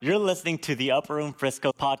You're listening to the Upper Room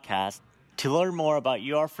Frisco podcast. To learn more about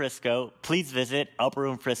UR Frisco, please visit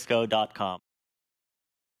upperroomfrisco.com.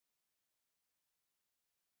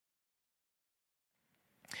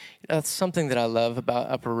 That's something that I love about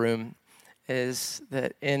Upper Room is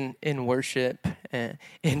that in worship,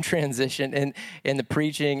 in transition, in the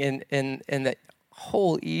preaching, in the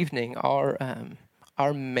whole evening, our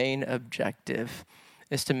main objective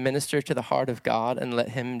is to minister to the heart of God and let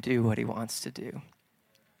Him do what He wants to do.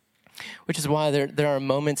 Which is why there are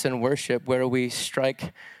moments in worship where we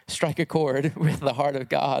strike a chord with the heart of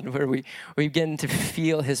God, where we begin to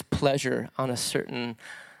feel His pleasure on a certain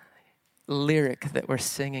lyric that we're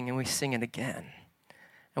singing, and we sing it again.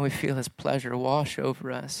 And we feel His pleasure wash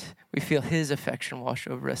over us. We feel His affection wash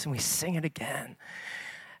over us, and we sing it again.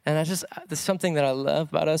 And there's something that I love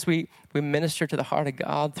about us. We minister to the heart of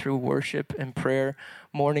God through worship and prayer,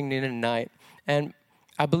 morning, noon, and night. And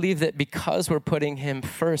I believe that because we're putting Him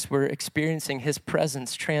first, we're experiencing His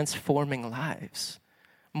presence transforming lives,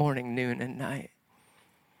 morning, noon, and night.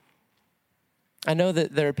 I know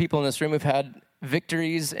that there are people in this room who've had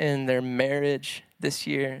victories in their marriage this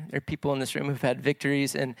year. There are people in this room who've had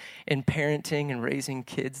victories in parenting and raising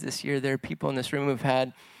kids this year. There are people in this room who've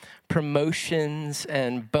had promotions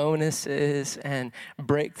and bonuses and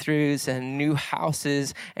breakthroughs and new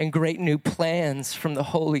houses and great new plans from the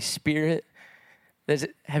Holy Spirit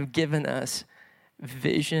that have given us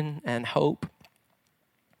vision and hope.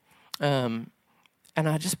 And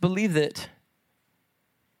I just believe that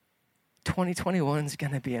 2021 is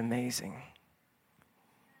going to be amazing.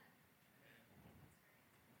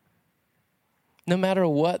 No matter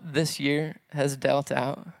what this year has dealt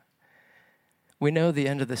out, we know the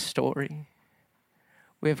end of the story.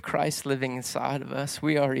 We have Christ living inside of us.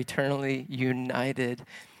 We are eternally united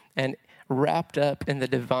and wrapped up in the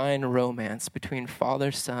divine romance between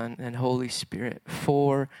Father, Son, and Holy Spirit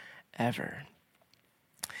forever.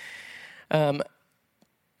 On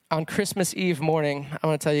Christmas Eve morning, I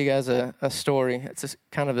want to tell you guys a story. It's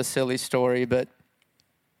kind of a silly story, but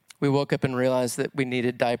we woke up and realized that we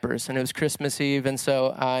needed diapers, and it was Christmas Eve, and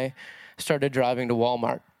so I started driving to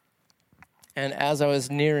Walmart. And as I was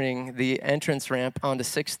nearing the entrance ramp onto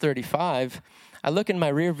 635, I look in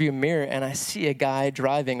my rearview mirror, and I see a guy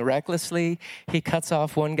driving recklessly. He cuts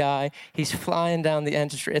off one guy. He's flying down the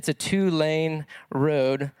entrance. It's a 2-lane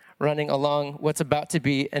road running along what's about to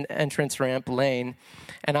be an entrance ramp lane.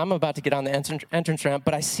 And I'm about to get on the entrance ramp,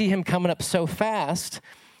 but I see him coming up so fast,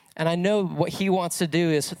 and I know what he wants to do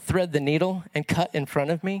is thread the needle and cut in front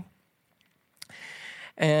of me.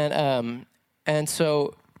 And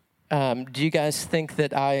so do you guys think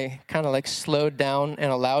that I kind of like slowed down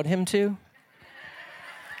and allowed him to?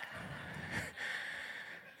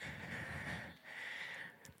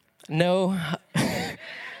 No.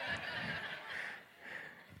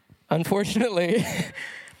 Unfortunately,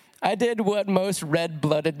 I did what most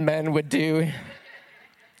red-blooded men would do.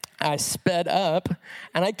 I sped up,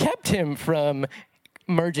 and I kept him from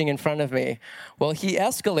merging in front of me. Well, he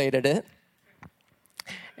escalated it,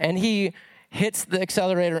 and he hits the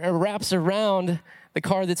accelerator and wraps around the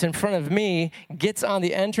car that's in front of me, gets on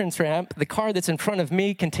the entrance ramp. The car that's in front of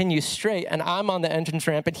me continues straight, and I'm on the entrance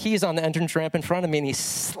ramp, and he's on the entrance ramp in front of me, and he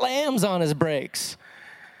slams on his brakes.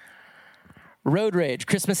 Road rage,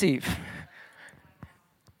 Christmas Eve.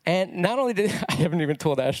 And not only did I haven't even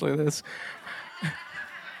told Ashley this,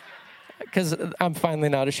 because I'm finally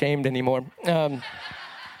not ashamed anymore.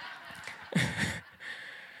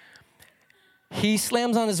 He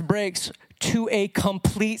slams on his brakes to a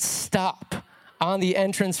complete stop on the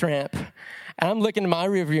entrance ramp. And I'm looking in my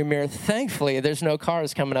rearview mirror. Thankfully, there's no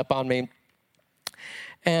cars coming up on me.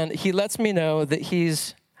 And he lets me know that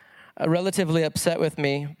he's relatively upset with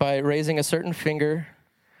me by raising a certain finger.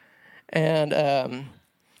 And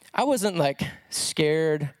I wasn't like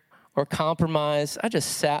scared or compromised. I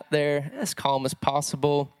just sat there as calm as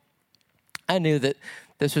possible. I knew that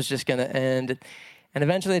this was just going to end. And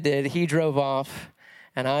eventually it did. He drove off,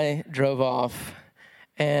 and I drove off.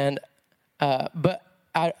 And but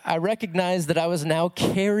I recognized that I was now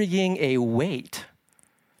carrying a weight.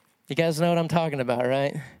 You guys know what I'm talking about,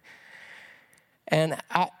 right? And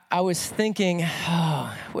I was thinking,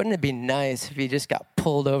 oh, wouldn't it be nice if you just got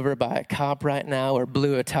pulled over by a cop right now or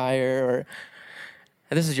blew a tire or...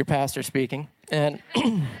 This is your pastor speaking. And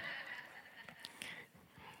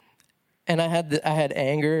and I had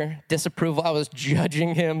anger, disapproval. I was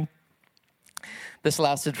judging him. This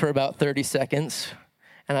lasted for about 30 seconds.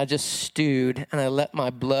 And I just stewed, and I let my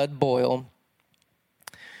blood boil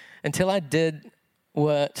until I did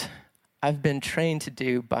what I've been trained to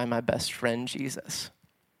do by my best friend, Jesus.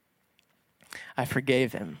 I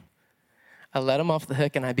forgave him. I let him off the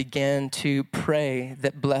hook, and I began to pray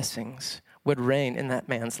that blessings would reign in that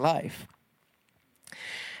man's life.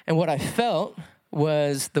 And what I felt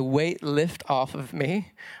was the weight lift off of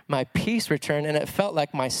me, my peace returned, and it felt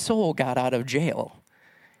like my soul got out of jail.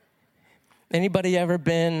 Anybody ever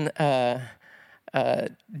been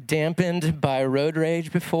dampened by road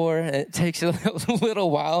rage before? It takes a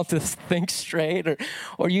little while to think straight,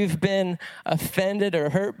 or you've been offended or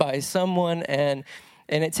hurt by someone, and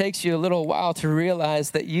it takes you a little while to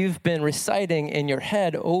realize that you've been reciting in your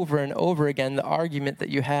head over and over again the argument that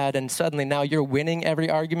you had, and suddenly now you're winning every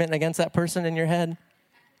argument against that person in your head.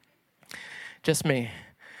 Just me.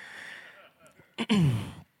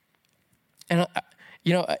 And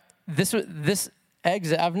this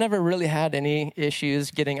exit, I've never really had any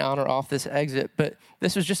issues getting on or off this exit, but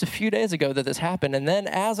this was just a few days ago that this happened. And then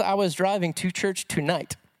as I was driving to church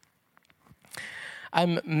tonight,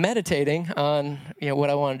 I'm meditating on what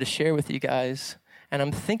I wanted to share with you guys, and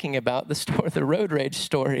I'm thinking about the road rage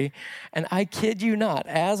story, and I kid you not,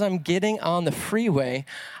 as I'm getting on the freeway,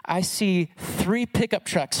 I see 3 pickup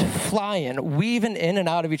trucks flying, weaving in and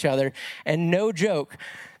out of each other, and no joke,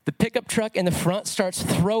 the pickup truck in the front starts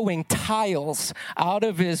throwing tiles out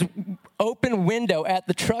of his open window at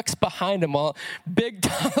the trucks behind him while big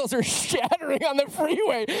tiles are shattering on the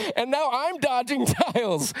freeway, and now I'm dodging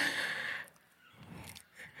tiles.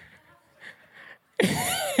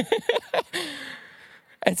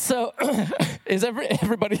 And so, is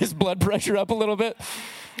everybody's blood pressure up a little bit?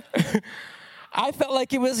 I felt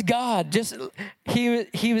like it was God.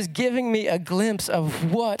 He was giving me a glimpse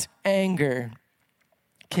of what anger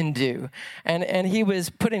can do. And he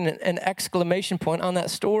was putting an exclamation point on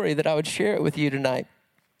that story that I would share it with you tonight.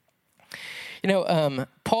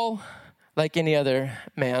 Paul, like any other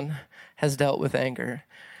man, has dealt with anger.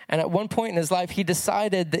 And at one point in his life, he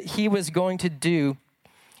decided that he was going to do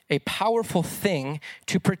a powerful thing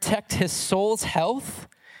to protect his soul's health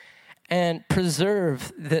and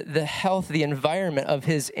preserve the health, the environment of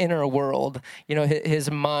his inner world,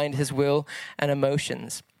 his mind, his will, and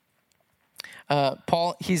emotions.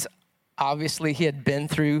 Paul, he had been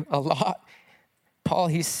through a lot. Paul,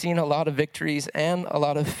 he's seen a lot of victories and a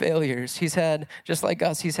lot of failures. He's had, just like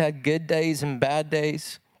us, he's had good days and bad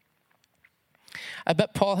days. I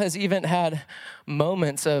bet Paul has even had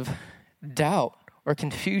moments of doubt or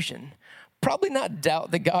confusion. Probably not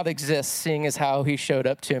doubt that God exists, seeing as how he showed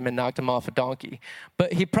up to him and knocked him off a donkey.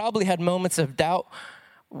 But he probably had moments of doubt,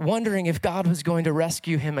 wondering if God was going to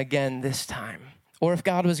rescue him again this time, or if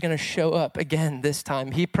God was going to show up again this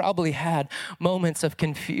time. He probably had moments of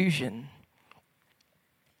confusion.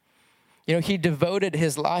 He devoted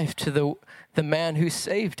his life to the man who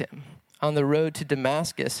saved him on the road to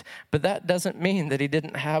Damascus, but that doesn't mean that he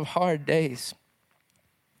didn't have hard days.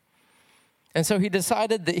 And so he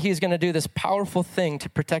decided that he's going to do this powerful thing to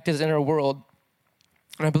protect his inner world.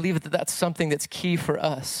 And I believe that that's something that's key for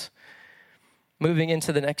us moving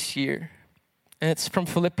into the next year. And it's from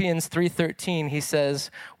Philippians 3:13. He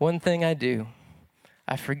says, "One thing I do,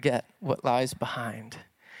 I forget what lies behind,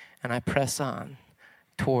 and I press on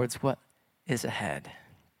towards what is ahead."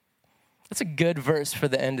 That's a good verse for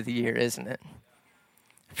the end of the year, isn't it?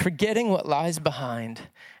 Forgetting what lies behind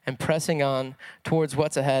and pressing on towards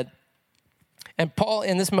what's ahead. And Paul,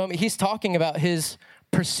 in this moment, he's talking about his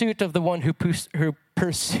pursuit of the one who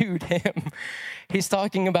pursued him. He's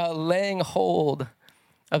talking about laying hold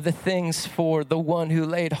of the things for the one who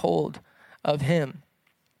laid hold of him.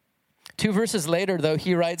 2 verses later, though,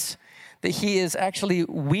 he writes that he is actually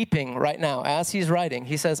weeping right now. As he's writing,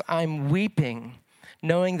 he says, "I'm weeping,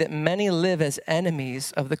 knowing that many live as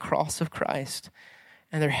enemies of the cross of Christ,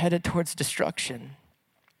 and they're headed towards destruction."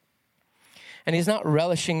 And he's not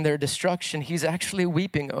relishing their destruction. He's actually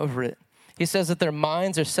weeping over it. He says that their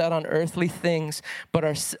minds are set on earthly things, but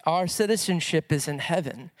our citizenship is in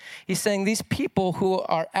heaven. He's saying these people who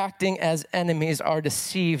are acting as enemies are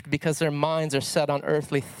deceived because their minds are set on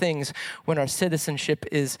earthly things when our citizenship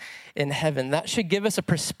is in heaven. That should give us a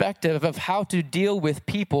perspective of how to deal with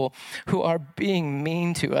people who are being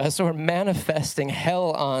mean to us or manifesting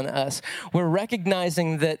hell on us. We're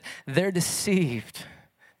recognizing that they're deceived.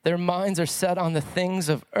 Their minds are set on the things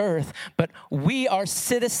of earth, but we are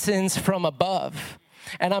citizens from above.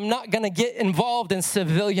 And I'm not going to get involved in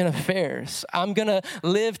civilian affairs. I'm going to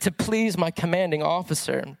live to please my commanding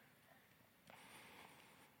officer.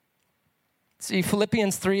 See,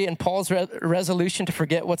 Philippians 3 and Paul's resolution to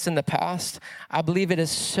forget what's in the past, I believe it is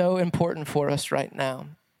so important for us right now.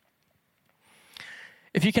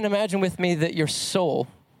 If you can imagine with me that your soul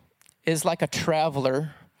is like a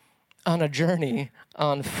traveler on a journey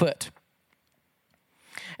on foot.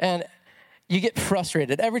 And, you get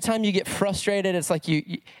frustrated. Every time you get frustrated, it's like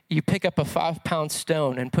you pick up a 5-pound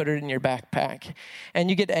stone and put it in your backpack. And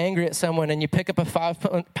you get angry at someone and you pick up a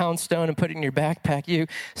 5-pound stone and put it in your backpack. You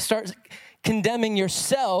start condemning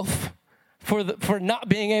yourself for not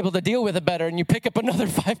being able to deal with it better, and you pick up another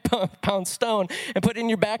 5-pound stone and put it in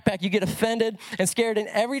your backpack. You get offended and scared, and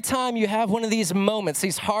every time you have one of these moments,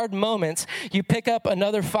 these hard moments, you pick up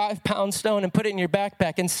another 5-pound stone and put it in your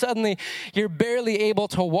backpack, and suddenly you're barely able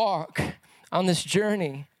to walk on this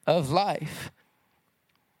journey of life.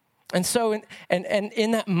 And so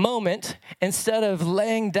in that moment, instead of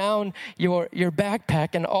laying down your backpack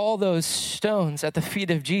and all those stones at the feet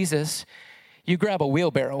of Jesus, you grab a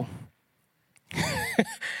wheelbarrow.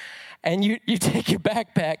 And you take your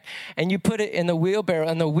backpack and you put it in the wheelbarrow,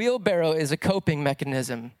 and the wheelbarrow is a coping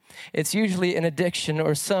mechanism. It's usually an addiction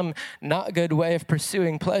or some not good way of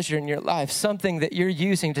pursuing pleasure in your life, something that you're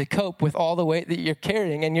using to cope with all the weight that you're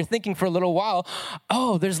carrying. And you're thinking for a little while,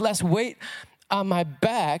 oh, there's less weight on my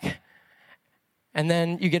back. And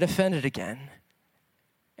then you get offended again,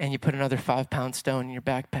 and you put another 5-pound stone in your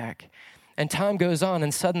backpack. And time goes on,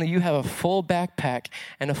 and suddenly you have a full backpack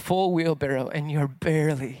and a full wheelbarrow, and you're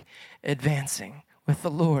barely advancing with the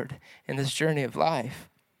Lord in this journey of life.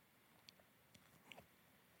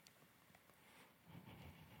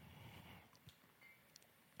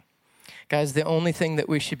 Guys, the only thing that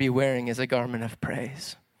we should be wearing is a garment of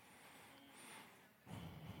praise.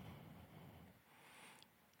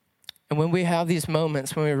 And when we have these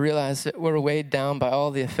moments, when we realize that we're weighed down by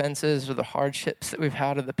all the offenses or the hardships that we've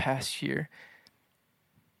had in the past year,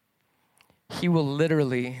 he will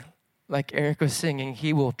literally, like Eric was singing,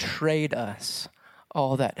 he will trade us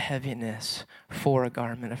all that heaviness for a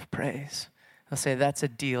garment of praise. He'll say, that's a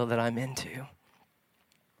deal that I'm into.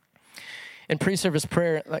 In pre-service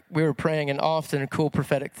prayer, like we were praying, and often cool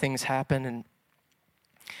prophetic things happen,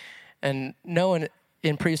 and no one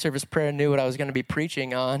in pre-service prayer knew what I was going to be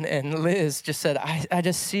preaching on, and Liz just said, I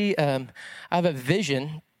just see, I have a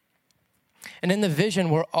vision, and in the vision,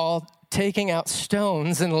 we're all taking out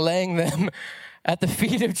stones and laying them at the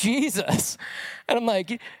feet of Jesus. And I'm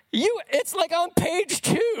like, it's like on page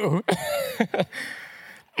 2.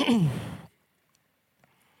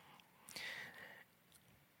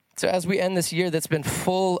 So as we end this year that's been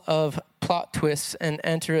full of plot twists and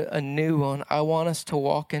enter a new one, I want us to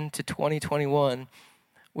walk into 2021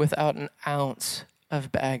 without an ounce of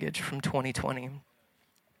baggage from 2020.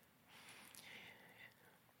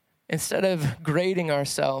 Instead of grading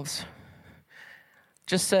ourselves,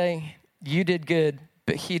 just say, you did good,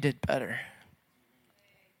 but he did better.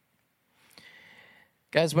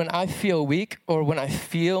 Guys, when I feel weak or when I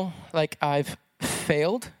feel like I've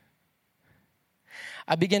failed,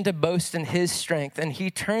 I begin to boast in his strength, and he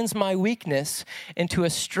turns my weakness into a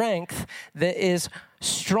strength that is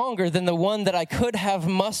stronger than the one that I could have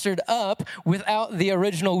mustered up without the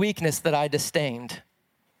original weakness that I disdained.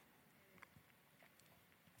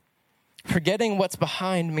 Forgetting what's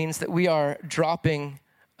behind means that we are dropping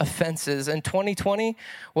offenses, and 2020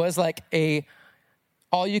 was like a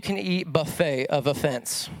all-you-can-eat buffet of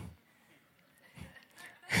offense.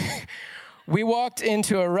 We walked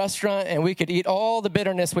into a restaurant and we could eat all the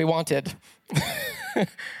bitterness we wanted.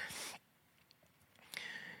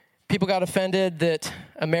 People got offended that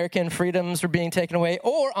American freedoms were being taken away,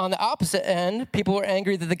 or on the opposite end, people were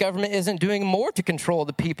angry that the government isn't doing more to control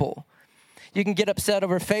the people. You can get upset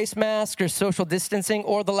over face masks or social distancing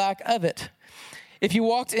or the lack of it. If you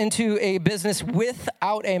walked into a business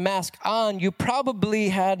without a mask on, you probably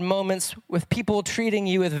had moments with people treating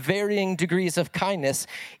you with varying degrees of kindness,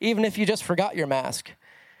 even if you just forgot your mask.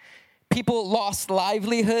 People lost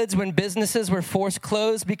livelihoods when businesses were forced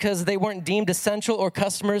closed because they weren't deemed essential, or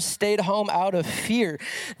customers stayed home out of fear.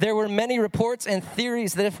 There were many reports and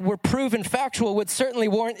theories that, if were proven factual, would certainly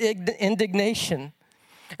warrant indignation.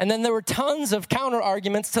 And then there were tons of counter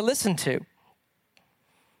arguments to listen to.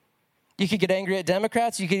 You could get angry at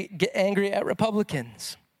Democrats. You could get angry at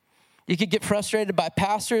Republicans. You could get frustrated by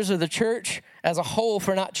pastors or the church as a whole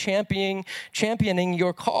for not championing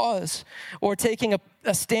your cause, or taking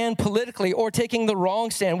a stand politically, or taking the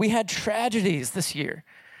wrong stand. We had tragedies this year.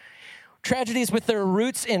 Tragedies with their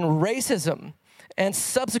roots in racism and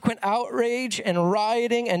subsequent outrage and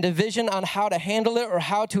rioting and division on how to handle it or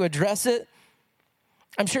how to address it.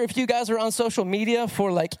 I'm sure if you guys are on social media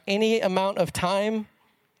for like any amount of time,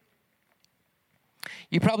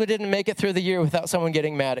 you probably didn't make it through the year without someone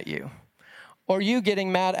getting mad at you, or you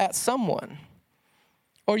getting mad at someone,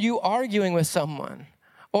 or you arguing with someone.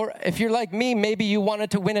 Or if you're like me, maybe you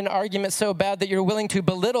wanted to win an argument so bad that you're willing to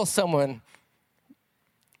belittle someone.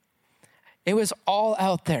 It was all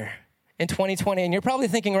out there in 2020. And you're probably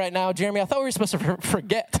thinking right now, Jeremy, I thought we were supposed to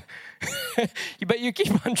forget. But you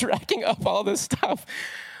keep on tracking up all this stuff.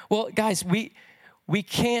 Well, guys, we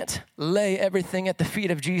can't lay everything at the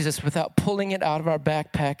feet of Jesus without pulling it out of our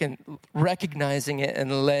backpack and recognizing it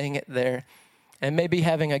and laying it there. And maybe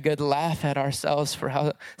having a good laugh at ourselves for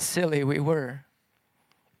how silly we were.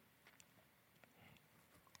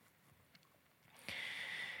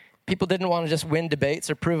 People didn't want to just win debates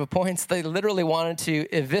or prove points. They literally wanted to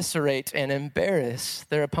eviscerate and embarrass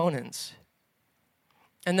their opponents.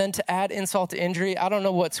 And then to add insult to injury, I don't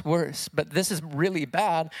know what's worse, but this is really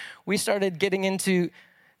bad. We started getting into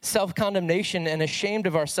self-condemnation and ashamed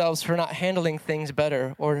of ourselves for not handling things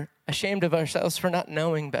better, or ashamed of ourselves for not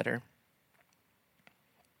knowing better.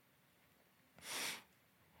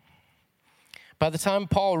 By the time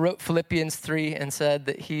Paul wrote Philippians 3 and said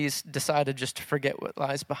that he's decided just to forget what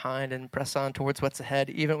lies behind and press on towards what's ahead,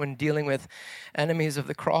 even when dealing with enemies of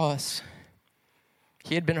the cross,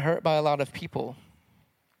 he had been hurt by a lot of people.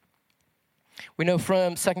 We know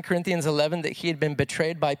from 2 Corinthians 11 that he had been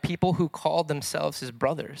betrayed by people who called themselves his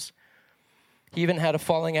brothers. He even had a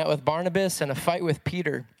falling out with Barnabas and a fight with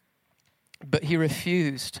Peter, but he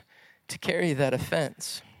refused to carry that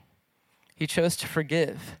offense. He chose to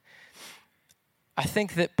forgive. I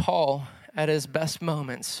think that Paul, at his best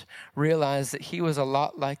moments, realized that he was a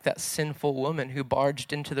lot like that sinful woman who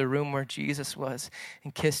barged into the room where Jesus was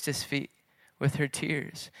and kissed his feet with her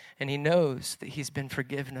tears. And he knows that he's been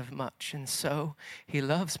forgiven of much, and so he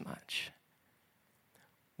loves much.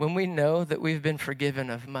 When we know that we've been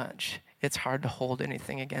forgiven of much, it's hard to hold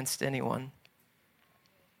anything against anyone.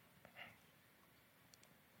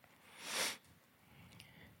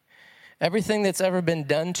 Everything that's ever been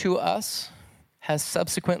done to us has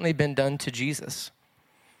subsequently been done to Jesus.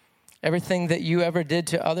 Everything that you ever did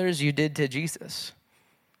to others, you did to Jesus.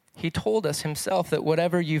 He told us himself that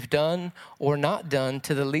whatever you've done or not done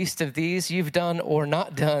to the least of these, you've done or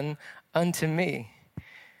not done unto me.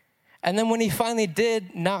 And then when he finally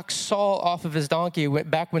did knock Saul off of his donkey,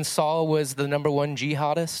 back when Saul was the number one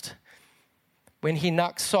jihadist, when he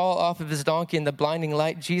knocked Saul off of his donkey in the blinding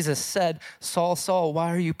light, Jesus said, "Saul, Saul,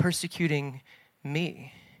 why are you persecuting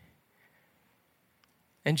me?"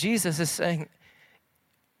 And Jesus is saying,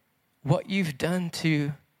 what you've done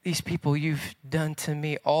to these people, you've done to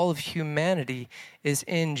me. All of humanity is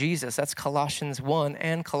in Jesus. That's Colossians 1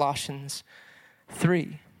 and Colossians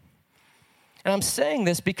 3. And I'm saying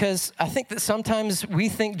this because I think that sometimes we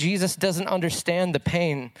think Jesus doesn't understand the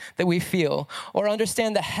pain that we feel, or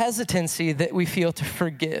understand the hesitancy that we feel to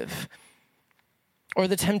forgive, or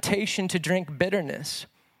the temptation to drink bitterness.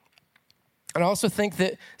 And I also think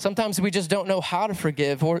that sometimes we just don't know how to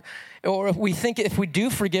forgive, or if we think if we do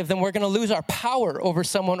forgive, then we're going to lose our power over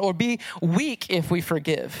someone or be weak if we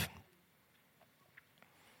forgive.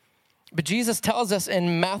 But Jesus tells us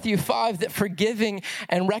in Matthew 5 that forgiving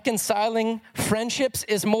and reconciling friendships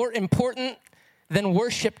is more important than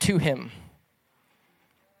worship to him.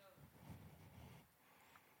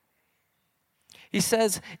 He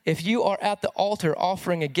says, if you are at the altar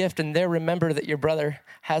offering a gift and there remember that your brother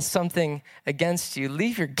has something against you,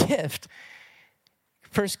 leave your gift.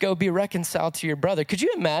 First, go be reconciled to your brother. Could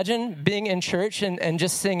you imagine being in church and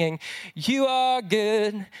just singing, "You are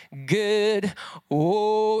good, good,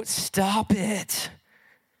 oh, stop it.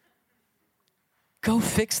 Go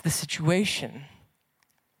fix the situation."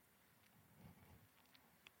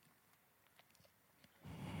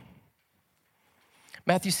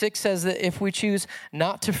 Matthew 6 says that if we choose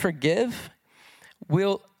not to forgive,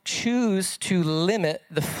 we'll choose to limit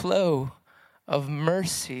the flow of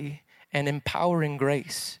mercy and empowering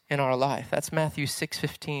grace in our life. That's Matthew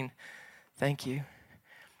 6:15. Thank you.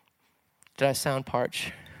 Did I sound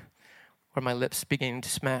parched? Or my lips beginning to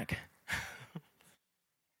smack?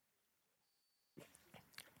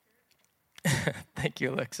 Thank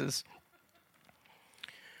you, Alexis.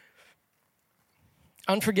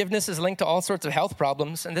 Unforgiveness is linked to all sorts of health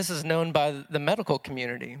problems, and this is known by the medical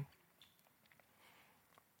community.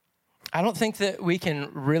 I don't think that we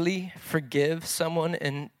can really forgive someone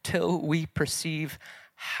until we perceive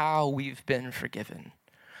how we've been forgiven,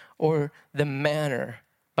 or the manner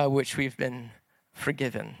by which we've been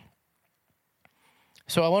forgiven.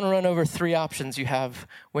 So I want to run over 3 options you have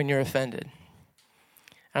when you're offended.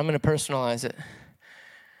 I'm going to personalize it.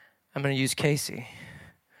 I'm going to use Casey.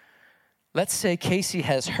 Let's say Casey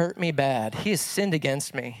has hurt me bad. He has sinned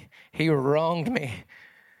against me. He wronged me.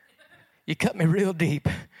 You cut me real deep.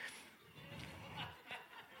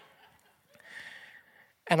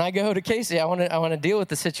 And I go to Casey, I want to deal with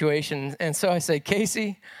the situation. And so I say,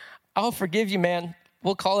 "Casey, I'll forgive you, man.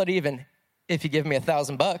 We'll call it even if you give me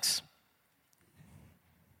 $1,000.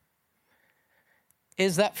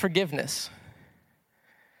 is that forgiveness?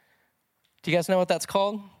 Do you guys know what that's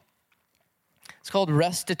called? It's called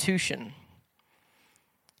restitution,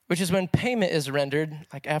 which is when payment is rendered,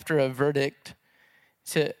 like after a verdict,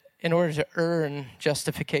 in order to earn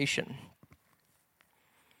justification.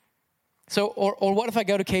 So, or what if I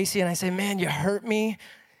go to Casey and I say, man, you hurt me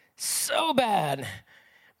so bad,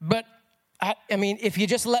 but I mean, if you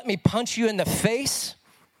just let me punch you in the face,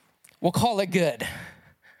 we'll call it good.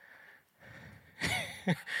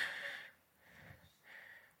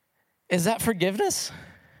 Is that forgiveness?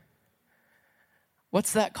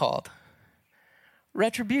 What's that called?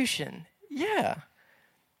 Retribution. Yeah.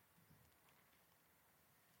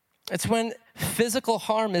 It's when physical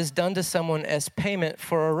harm is done to someone as payment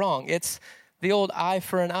for a wrong. It's the old eye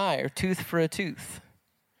for an eye or tooth for a tooth.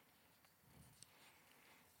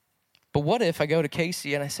 But what if I go to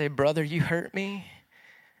Casey and I say, brother, you hurt me,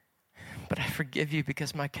 but I forgive you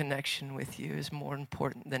because my connection with you is more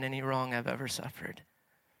important than any wrong I've ever suffered?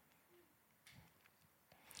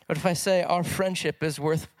 What if I say our friendship is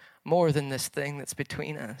worth more than this thing that's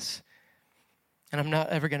between us, and I'm not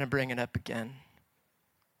ever going to bring it up again?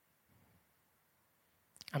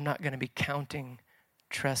 I'm not going to be counting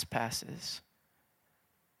trespasses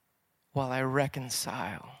while I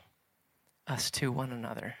reconcile us to one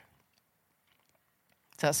another.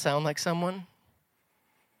 Does that sound like someone?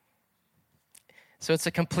 So it's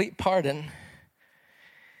a complete pardon.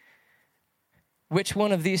 Which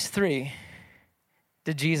one of these three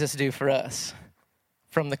did Jesus do for us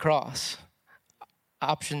from the cross?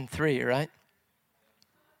 Option 3, right?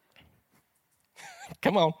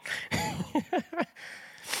 Come on.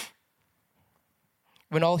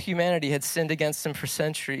 When all humanity had sinned against him for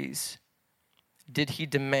centuries, did he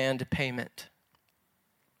demand payment?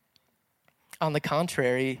 On the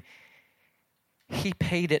contrary, he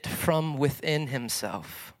paid it from within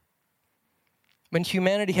himself. When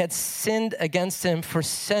humanity had sinned against him for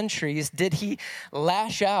centuries, did he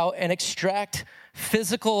lash out and extract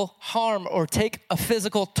physical harm or take a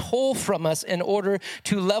physical toll from us in order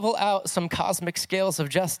to level out some cosmic scales of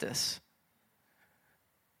justice?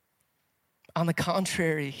 On the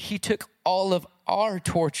contrary, he took all of our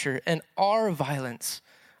torture and our violence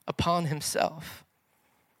upon himself.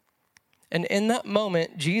 And in that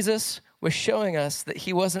moment, Jesus was showing us that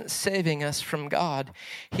he wasn't saving us from God.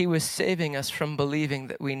 He was saving us from believing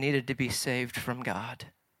that we needed to be saved from God.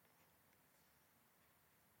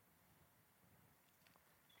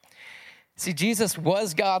 See, Jesus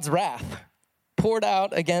was God's wrath poured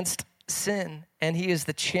out against sin, and he is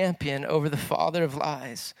the champion over the father of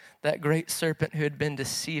lies, that great serpent who had been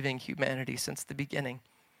deceiving humanity since the beginning.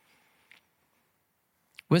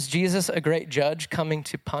 Was Jesus a great judge coming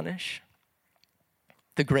to punish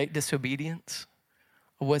the great disobedience?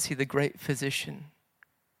 Or was he the great physician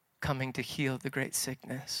coming to heal the great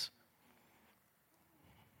sickness?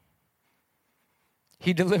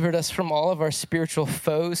 He delivered us from all of our spiritual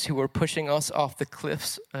foes who were pushing us off the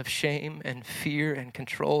cliffs of shame and fear and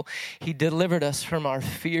control. He delivered us from our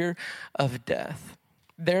fear of death,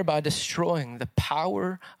 thereby destroying the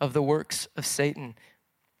power of the works of Satan.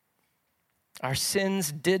 Our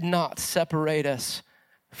sins did not separate us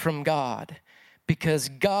from God, because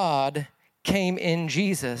God came in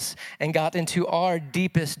Jesus and got into our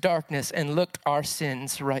deepest darkness and looked our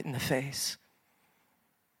sins right in the face.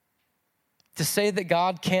 To say that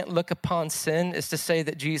God can't look upon sin is to say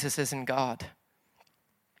that Jesus isn't God.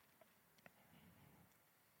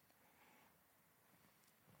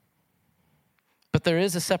 But there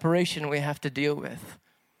is a separation we have to deal with.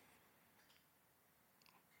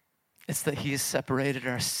 It's that he's separated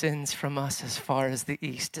our sins from us as far as the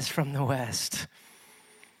east is from the west.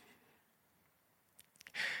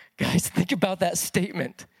 Guys, think about that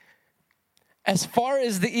statement. As far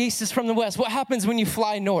as the east is from the west, what happens when you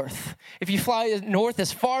fly north? If you fly north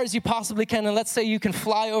as far as you possibly can, and let's say you can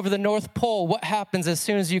fly over the North Pole, what happens as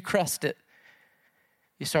soon as you crest it?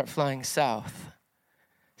 You start flying south.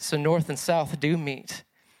 So north and south do meet.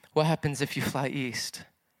 What happens if you fly east?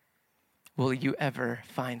 Will you ever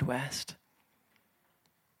find west?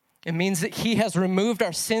 It means that he has removed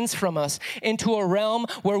our sins from us into a realm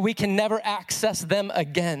where we can never access them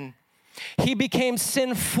again. He became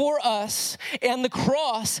sin for us and the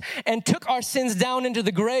cross and took our sins down into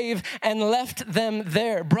the grave and left them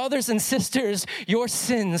there. Brothers and sisters, your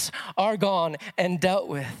sins are gone and dealt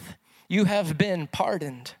with. You have been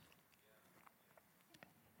pardoned.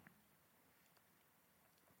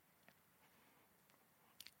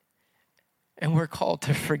 And we're called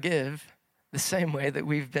to forgive the same way that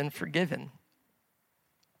we've been forgiven.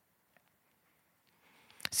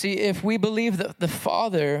 See, if we believe that the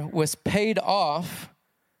Father was paid off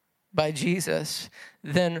by Jesus,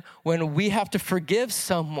 then when we have to forgive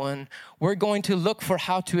someone, we're going to look for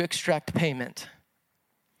how to extract payment.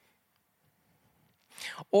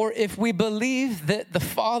 Or if we believe that the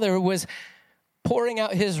Father was pouring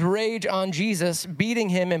out his rage on Jesus, beating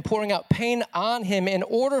him and pouring out pain on him in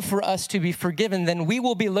order for us to be forgiven, then we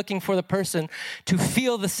will be looking for the person to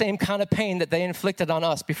feel the same kind of pain that they inflicted on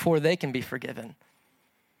us before they can be forgiven.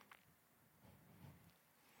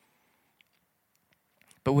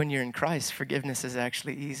 But when you're in Christ, forgiveness is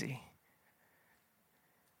actually easy,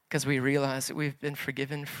 because we realize that we've been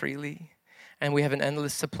forgiven freely and we have an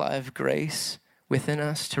endless supply of grace within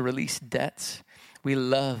us to release debts. We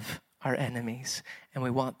love our enemies and we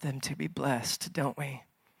want them to be blessed, don't we?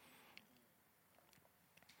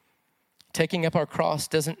 Taking up our cross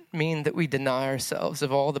doesn't mean that we deny ourselves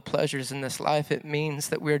of all the pleasures in this life. It means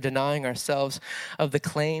that we're denying ourselves of the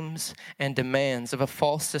claims and demands of a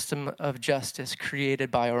false system of justice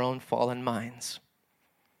created by our own fallen minds.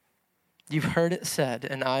 You've heard it said,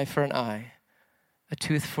 an eye for an eye, a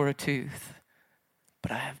tooth for a tooth.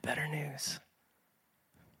 But I have better news.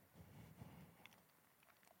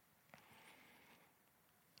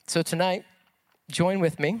 So tonight, join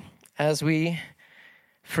with me as we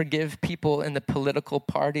forgive people in the political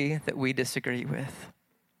party that we disagree with.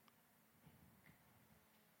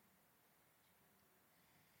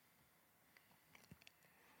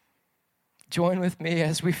 Join with me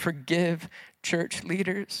as we forgive church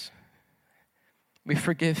leaders. We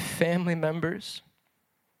forgive family members.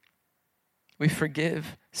 We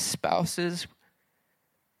forgive spouses.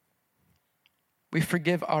 We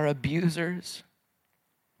forgive our abusers.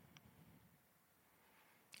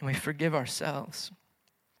 And we forgive ourselves.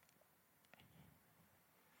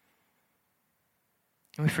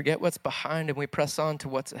 And we forget what's behind and we press on to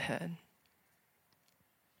what's ahead.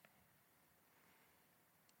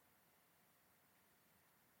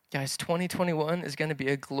 Guys, 2021 is going to be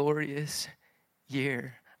a glorious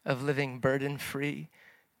year of living burden-free,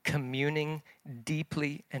 communing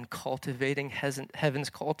deeply, and cultivating heaven's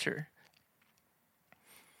culture.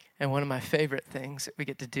 And one of my favorite things that we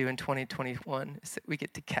get to do in 2021 is that we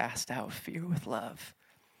get to cast out fear with love.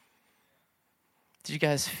 Did you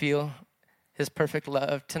guys feel his perfect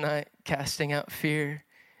love tonight, casting out fear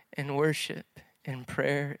in worship, in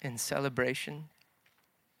prayer, in celebration?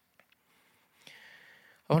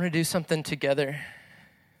 I want to do something together.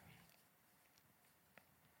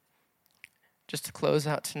 Just to close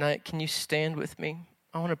out tonight, can you stand with me?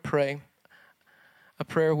 I want to pray a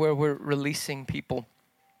prayer where we're releasing people.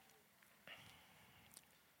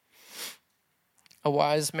 A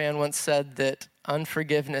wise man once said that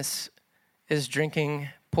unforgiveness is drinking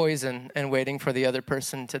poison and waiting for the other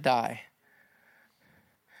person to die.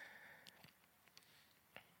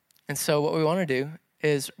 And so what we want to do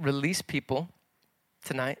is release people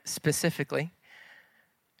tonight specifically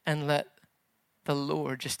and let the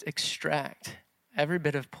Lord just extract every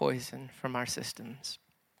bit of poison from our systems.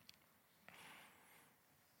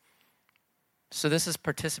 So this is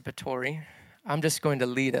participatory. I'm just going to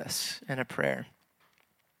lead us in a prayer.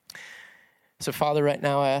 So Father, right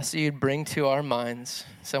now I ask that you'd bring to our minds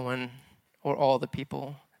someone or all the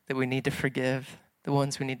people that we need to forgive, the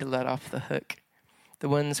ones we need to let off the hook, the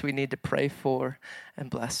ones we need to pray for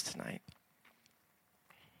and bless tonight.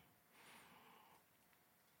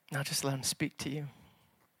 Now just let them speak to you.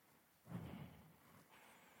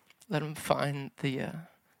 Let them find the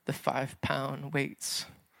 5-pound weights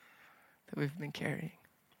that we've been carrying.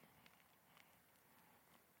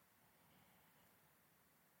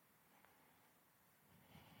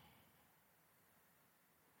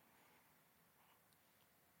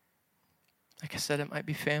 Like I said, it might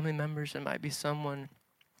be family members. It might be someone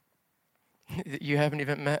that you haven't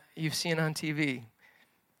even met, you've seen on TV.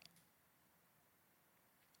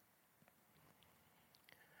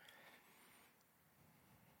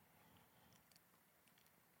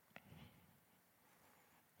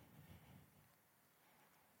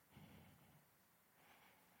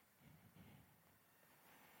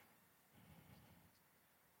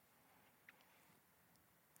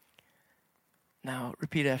 Now,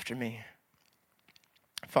 repeat after me.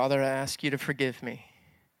 Father, I ask you to forgive me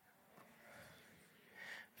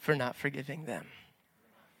for not forgiving them.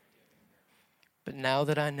 But now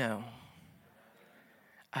that I know,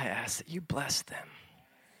 I ask that you bless them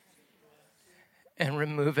and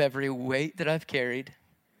remove every weight that I've carried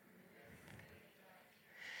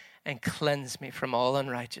and cleanse me from all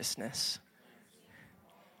unrighteousness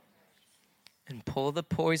and pull the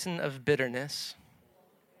poison of bitterness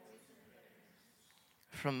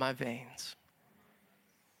from my veins.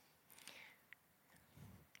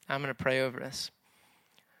 I'm going to pray over us.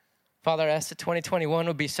 Father, I ask that 2021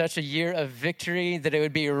 would be such a year of victory that it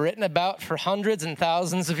would be written about for hundreds and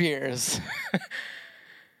thousands of years.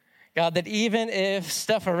 God, that even if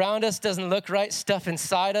stuff around us doesn't look right, stuff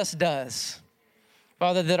inside us does.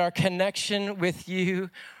 Father, that our connection with you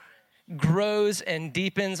grows and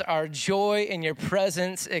deepens. Our joy in your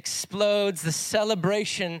presence explodes. The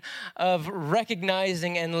celebration of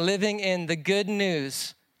recognizing and living in the good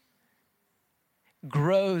news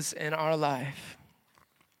grows in our life.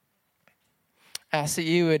 Ask that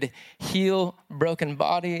you would heal broken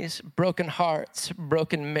bodies, broken hearts,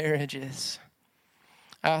 broken marriages.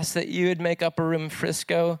 Ask that you would make Upper Room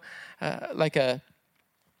Frisco like an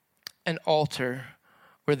altar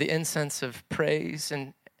where the incense of praise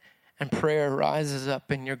and prayer rises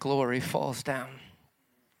up and your glory falls down.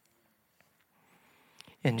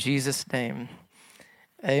 In Jesus' name,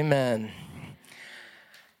 amen.